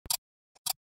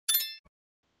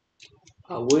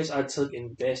I wish I took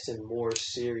investing more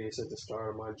serious at the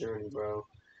start of my journey, bro.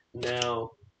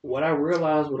 Now, what I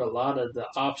realized with a lot of the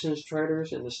options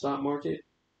traders in the stock market,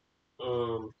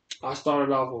 um, I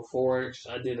started off with Forex.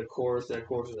 I did a course. That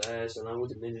course was ass, and I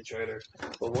went to Ninja Trader.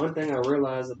 But one thing I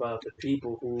realized about the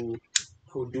people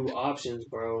who do options,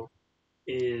 bro,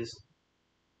 is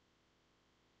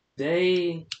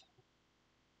they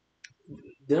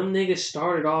them niggas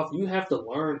started off. You have to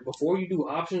learn before you do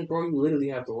options, bro. You literally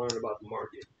have to learn about the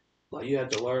market. Like you have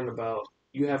to learn about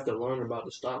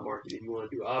the stock market if you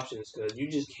want to do options, because you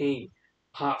just can't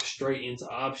hop straight into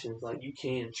options like you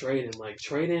can trading. Like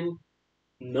trading,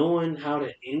 knowing how to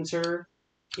enter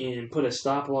and put a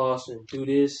stop loss and do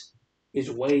this is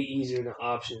way easier than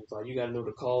options. Like you gotta know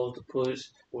the calls, the push,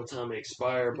 what time they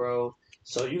expire, bro.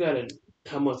 So you gotta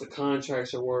how much the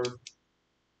contracts are worth.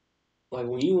 Like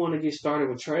when you want to get started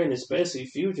with trading, especially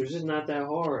futures, it's not that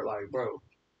hard. Like, bro,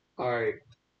 all right,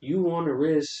 you want to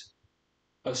risk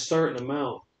a certain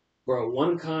amount, bro.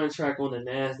 One contract on the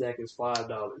Nasdaq is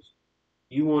 $5.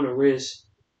 You want to risk,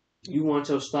 you want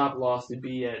your stop loss to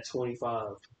be at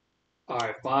 25. All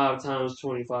right, 5 times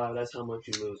 25. That's how much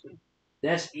you're losing.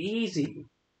 That's easy.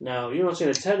 Now you know what I'm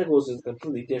saying. The technicals is a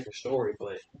completely different story,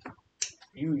 but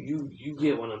you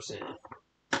get what I'm saying.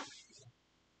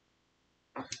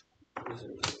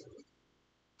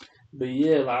 But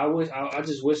yeah, like I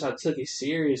just wish I took it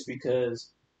serious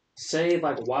because say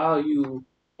like while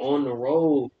on the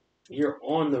road, you're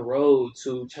on the road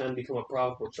to trying to become a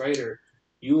profitable trader,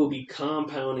 you will be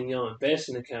compounding your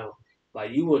investing account.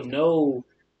 Like you would know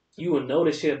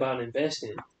the shit about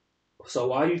investing. So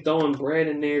while you throwing bread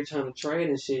in there trying to trade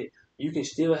and shit, you can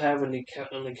still have an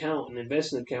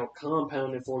investment account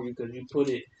compounding for you because you put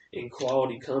it in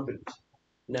quality companies.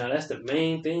 Now that's the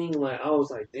main thing. Like I was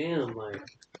like, damn, like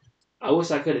I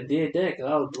wish I could have did that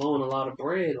because I was blowing a lot of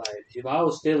bread. Like if I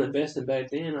was still investing back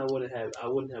then, I wouldn't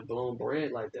have blown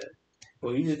bread like that.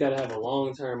 But you just gotta have a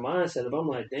long term mindset. If I'm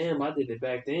like, damn, I did it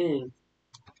back then,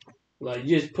 like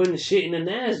you just putting shit in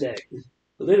the Nasdaq,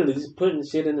 literally just putting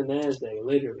shit in the Nasdaq,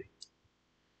 literally.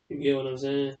 You get what I'm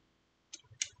saying?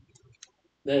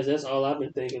 That's all I've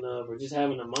been thinking of, or just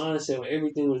having a mindset when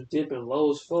everything was dipping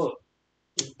low as fuck.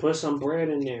 Just put some bread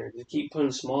in there. Just keep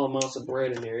putting small amounts of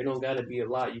bread in there. It don't gotta be a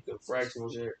lot. You can fractional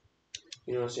share.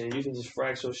 You know what I'm saying? You can just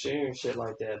fractional share and shit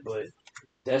like that. But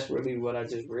that's really what I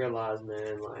just realized,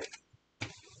 man. Like,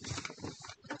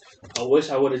 I wish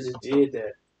I would have just did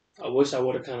that. I wish I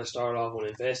would have kind of started off on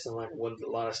investing like what a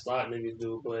lot of stock niggas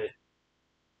do. But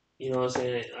you know what I'm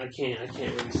saying? I can't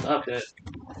really stop that.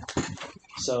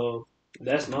 So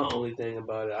that's my only thing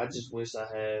about it. I just wish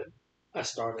I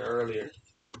started earlier.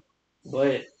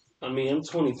 But I mean, I'm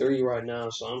 23 right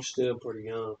now, so I'm still pretty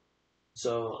young.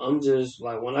 So I'm just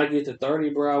like when I get to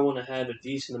 30, bro, I want to have a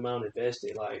decent amount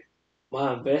invested. Like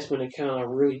my investment account, I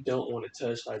really don't want to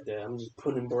touch like that. I'm just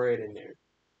putting bread in there,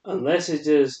 unless it's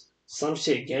just some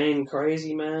shit game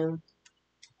crazy, man.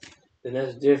 Then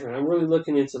that's different. I'm really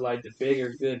looking into like the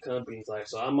bigger good companies. Like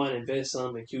so, I might invest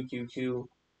some in QQQ.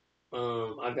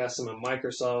 I got some in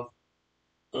Microsoft.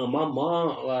 My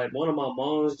mom, like one of my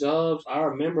mom's jobs, I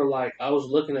remember like I was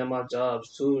looking at my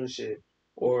jobs too and shit,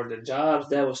 or the jobs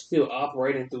that was still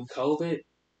operating through COVID.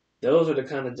 Those are the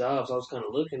kind of jobs I was kind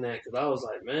of looking at because I was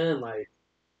like, man, like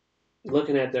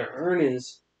looking at their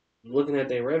earnings, looking at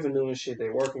their revenue and shit,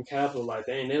 their working capital, like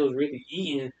dang, they was really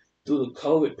eating through the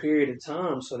COVID period of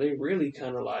time. So they really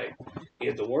kind of like,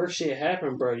 if the worst shit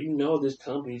happened, bro, you know this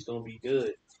company's gonna be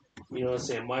good. You know what I'm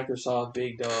saying? Microsoft,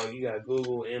 big dog. You got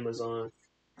Google, Amazon.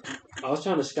 I was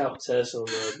trying to scout Tesla a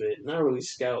little bit. Not really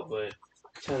scout, but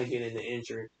trying to get into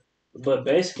entry. But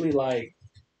basically, like,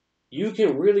 you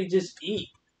can really just eat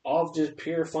off just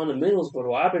pure fundamentals. But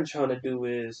what I've been trying to do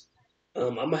is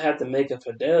I'm going to have to make a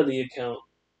Fidelity account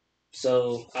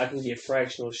so I can get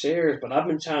fractional shares. But I've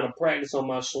been trying to practice on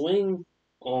my swing,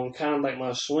 on kind of like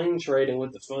my swing trading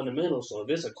with the fundamentals. So if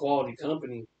it's a quality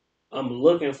company, I'm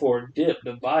looking for a dip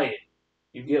to buy it.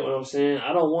 You get what I'm saying?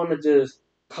 I don't want to just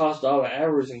cost dollar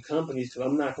average in companies because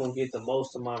I'm not going to get the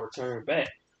most of my return back.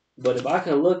 But if I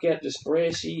can look at the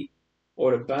spreadsheet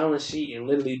or the balance sheet and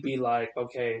literally be like,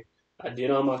 okay, I did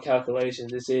all my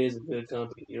calculations. This is a good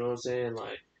company. You know what I'm saying?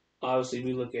 Like, obviously,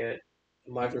 we look at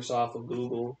Microsoft or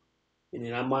Google, and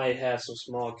then I might have some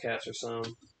small caps or some.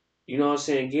 You know what I'm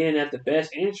saying? Getting at the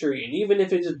best entry, and even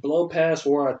if it just blow past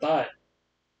where I thought,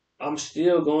 I'm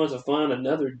still going to find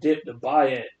another dip to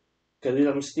buy at because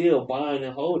I'm still buying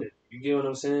and holding. You get what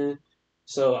I'm saying?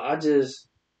 So I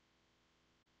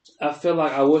feel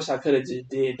like I wish I could have just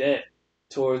did that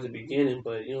towards the beginning,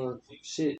 but you know, shit.